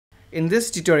In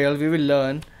this tutorial we will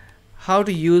learn how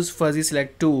to use fuzzy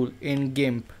select tool in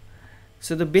GIMP.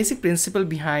 So the basic principle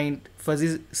behind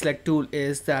fuzzy select tool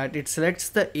is that it selects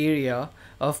the area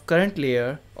of current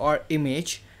layer or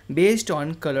image based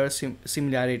on color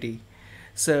similarity.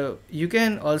 So you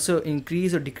can also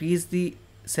increase or decrease the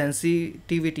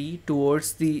sensitivity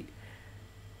towards the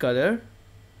color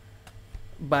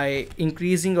by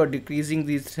increasing or decreasing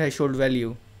the threshold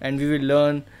value, and we will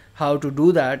learn how to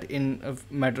do that in a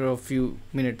matter of few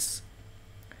minutes.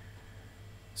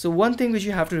 So one thing which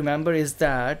you have to remember is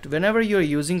that whenever you are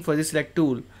using fuzzy select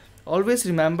tool, always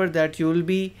remember that you will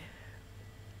be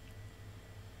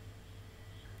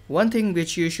one thing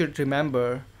which you should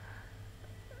remember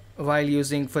while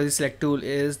using fuzzy select tool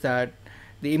is that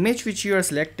the image which you are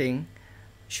selecting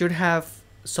should have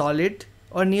solid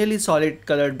or nearly solid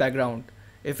colored background.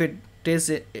 If it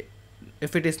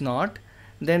is not,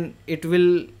 then it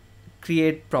will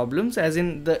create problems, as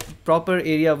in the proper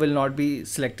area will not be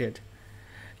selected.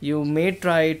 You may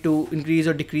try to increase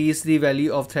or decrease the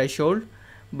value of threshold,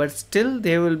 but still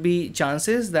there will be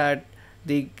chances that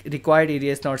the required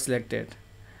area is not selected.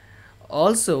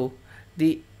 Also,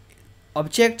 the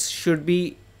objects should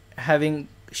be having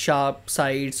sharp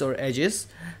sides or edges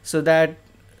so that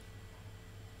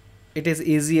it is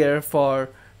easier for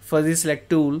fuzzy select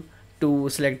tool to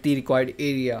select the required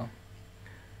area.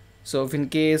 So if in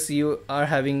case you are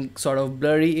having sort of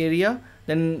blurry area,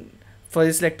 then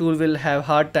fuzzy select tool will have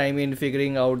hard time in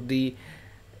figuring out the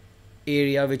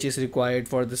area which is required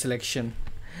for the selection.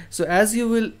 So as you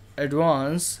will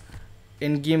advance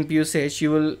in GIMP usage,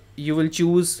 you will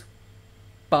choose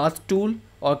path tool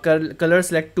or color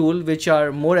select tool, which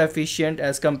are more efficient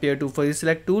as compared to fuzzy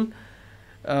select tool,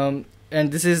 and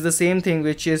this is the same thing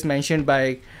which is mentioned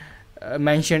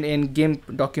in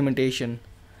GIMP documentation.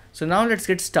 So now let's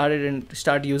get started and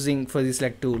start using fuzzy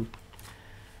select tool.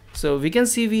 So we can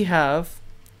see we have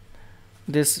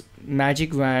this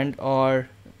magic wand or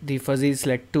the fuzzy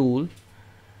select tool.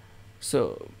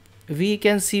 So we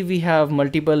can see we have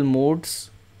multiple modes.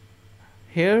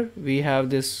 Here we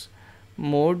have this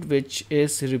mode which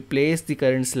is replace the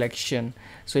current selection.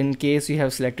 So in case you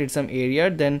have selected some area,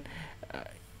 then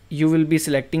you will be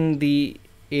selecting the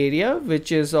area which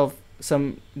is of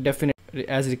some definite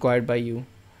as required by you.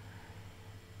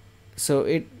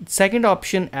 So second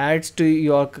option adds to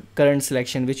your current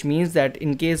selection, which means that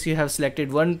in case you have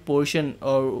selected one portion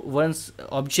or one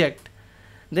object,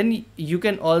 then you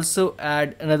can also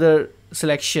add another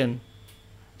selection.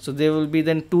 So there will be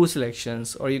then two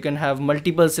selections, or you can have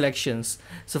multiple selections.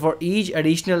 So for each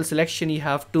additional selection you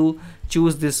have to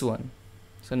choose this one.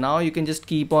 So now you can just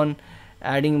keep on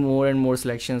adding more and more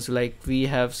selections. Like we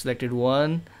have selected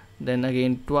one, then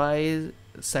again twice,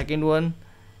 second one,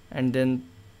 and then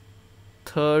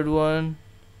third one,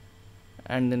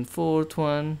 and then fourth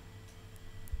one.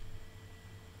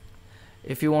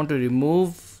 If you want to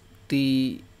remove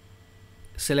the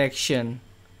selection,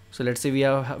 so let's say we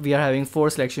are having 4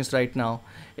 selections right now.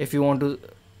 If you want to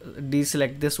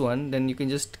deselect this one, then you can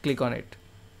just click on it,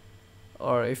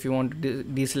 or if you want to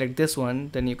deselect this one,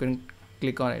 then you can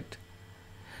click on it.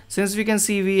 Since we can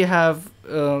see we have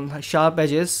sharp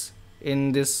edges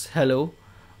in this hello,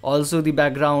 also the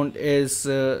background is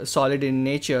solid in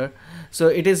nature, so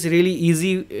it is really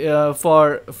easy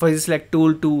for fuzzy select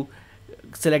tool to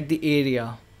select the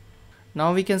area.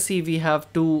 Now we can see we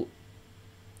have 2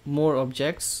 more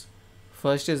objects.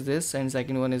 First is this and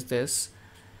second one is this.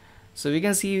 So we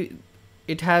can see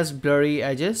it has blurry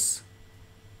edges.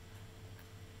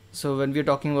 So when we are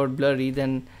talking about blurry,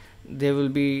 then there will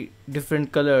be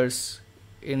different colors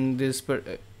in this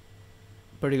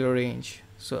particular range.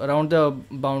 So around the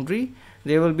boundary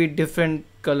there will be different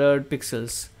colored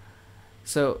pixels.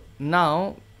 So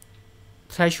now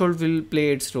threshold will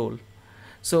play its role.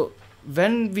 So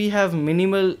when we have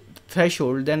minimal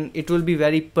threshold, then it will be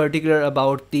very particular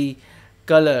about the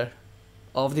color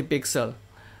of the pixel.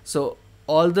 So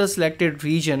all the selected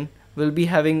region will be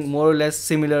having more or less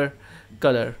similar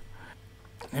color,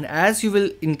 and as you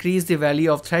will increase the value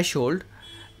of threshold,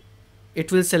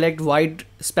 it will select wide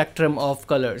spectrum of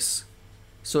colors.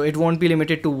 So it won't be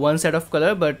limited to one set of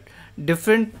color, but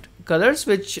different colors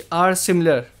which are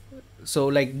similar. So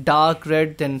like dark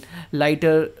red, then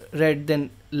lighter red, then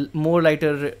more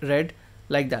lighter red,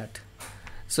 like that.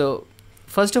 So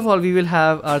first of all we will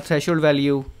have our threshold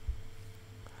value,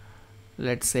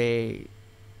 let's say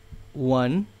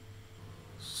 1.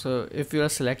 So if you are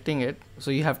selecting it,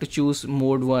 so you have to choose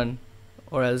mode 1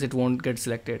 or else it won't get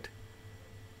selected.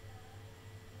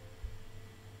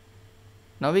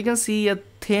 Now we can see a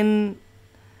thin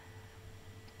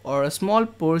or a small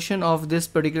portion of this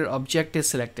particular object is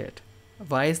selected.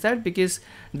 Why is that? Because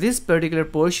this particular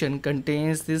portion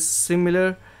contains this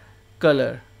similar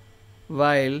color,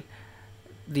 while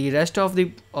the rest of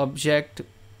the object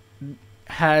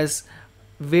has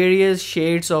various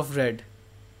shades of red.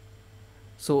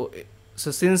 So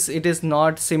since it is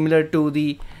not similar to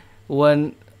the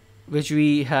one which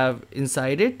we have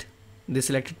inside it, the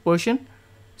selected portion,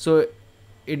 so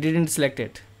it didn't select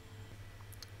it.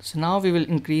 So now we will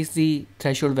increase the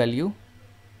threshold value.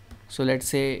 So let's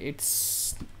say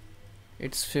it's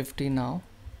 50 now,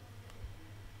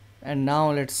 and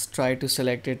now let's try to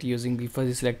select it using the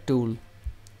fuzzy select tool.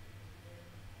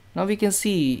 Now we can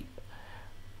see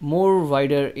more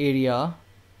wider area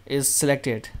is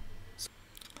selected.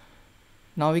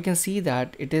 Now we can see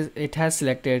that it has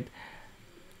selected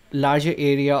larger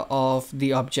area of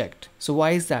the object. So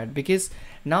why is that? Because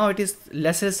now it is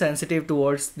lesser sensitive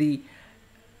towards the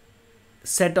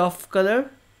set of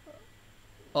color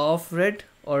of red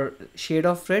or shade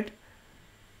of red,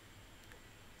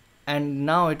 and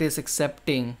now it is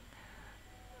accepting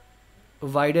a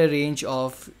wider range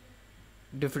of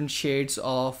different shades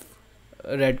of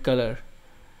red color.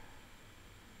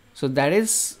 So that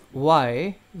is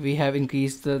why we have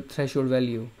increased the threshold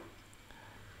value.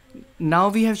 Now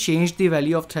we have changed the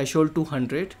value of threshold to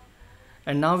 100,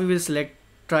 and now we will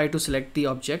try to select the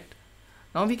object.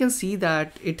 Now we can see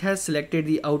that it has selected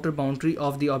the outer boundary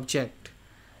of the object.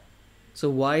 So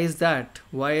why is that?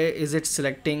 Why is it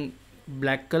selecting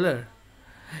black color?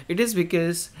 It is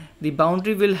because the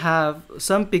boundary will have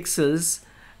some pixels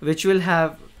which will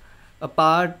have a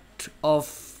part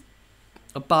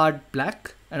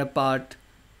black and a part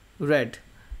red.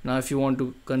 Now if you want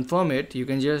to confirm it, you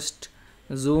can just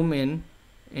zoom in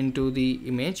into the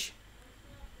image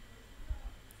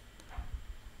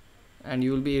and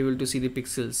you will be able to see the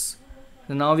pixels.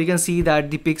 So now we can see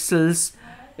that the pixels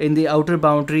in the outer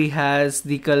boundary has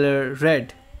the color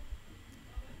red.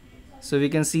 So we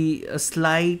can see a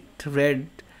slight red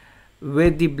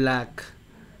with the black.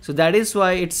 So that is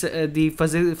why it's the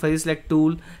fuzzy select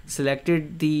tool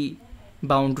selected the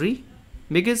boundary,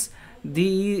 because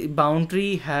the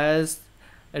boundary has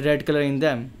a red color in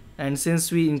them, and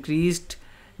since we increased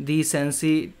the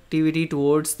sensitivity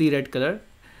towards the red color,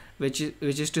 which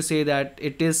is to say that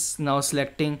it is now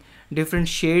selecting different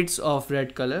shades of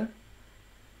red color,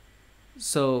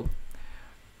 so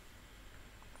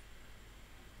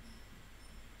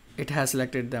it has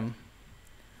selected them.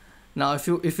 Now if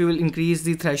you will increase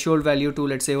the threshold value to,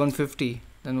 let's say, 150,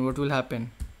 then what will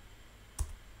happen?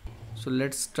 So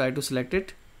let's try to select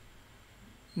it.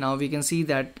 Now we can see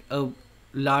that a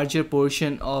larger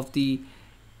portion of the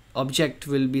object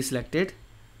will be selected,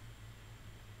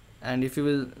 and if you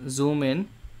will zoom in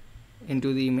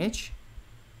into the image,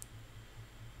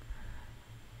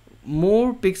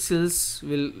 more pixels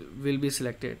will be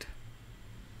selected.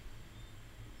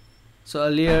 So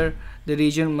earlier the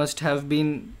region must have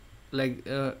been like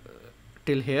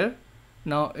till here.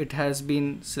 Now it has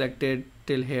been selected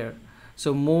till here.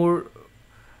 So more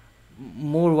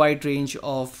wide range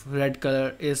of red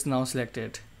color is now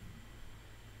selected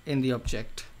in the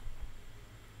object.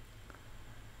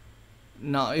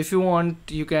 Now if you want,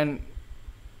 you can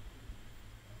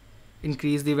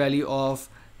increase the value of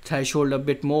threshold a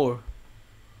bit more.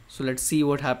 So let's see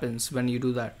what happens when you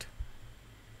do that.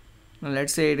 Now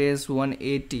let's say it is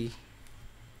 180.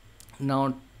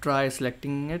 Now try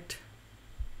selecting it.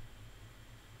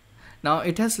 Now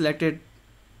it has selected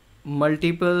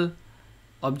multiple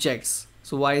objects.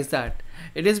 So why is that?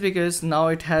 It is because now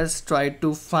it has tried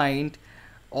to find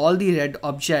all the red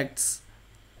objects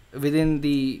within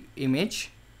the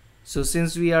image. So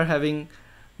since we are having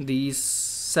these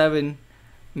 7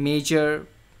 major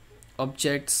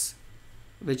objects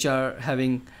which are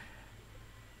having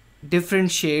different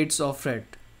shades of red,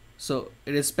 so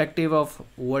irrespective of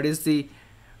what is the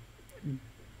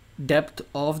depth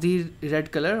of the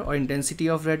red color or intensity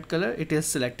of red color, it is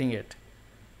selecting it.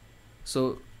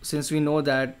 So since we know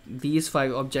that these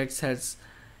 5 objects has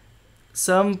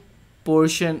some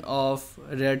portion of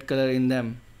red color in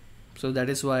them, so that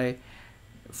is why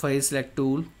fuzzy select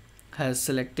tool has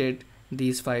selected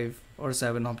these 5 or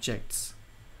 7 objects.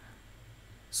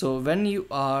 So when you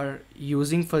are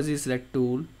using fuzzy select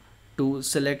tool to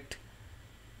select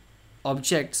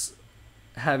objects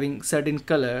having certain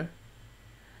color,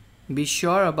 be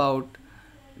sure about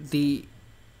the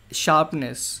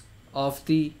sharpness of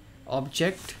the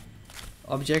object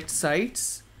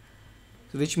sides,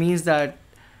 which means that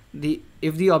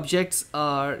if the objects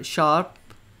are sharp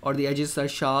or the edges are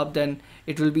sharp, then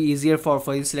it will be easier for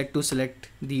fuzzy select to select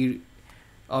the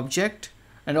object.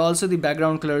 And also the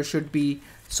background color should be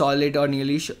solid or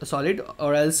nearly solid,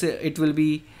 or else it will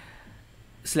be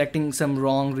selecting some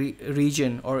wrong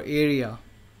region or area.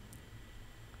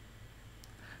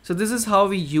 So this is how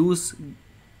we use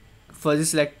fuzzy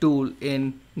select tool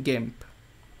in GIMP.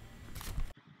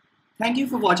 Thank you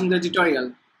for watching the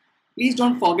tutorial. Please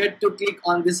don't forget to click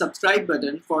on the subscribe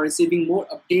button for receiving more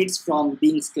updates from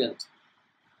Being Skilled.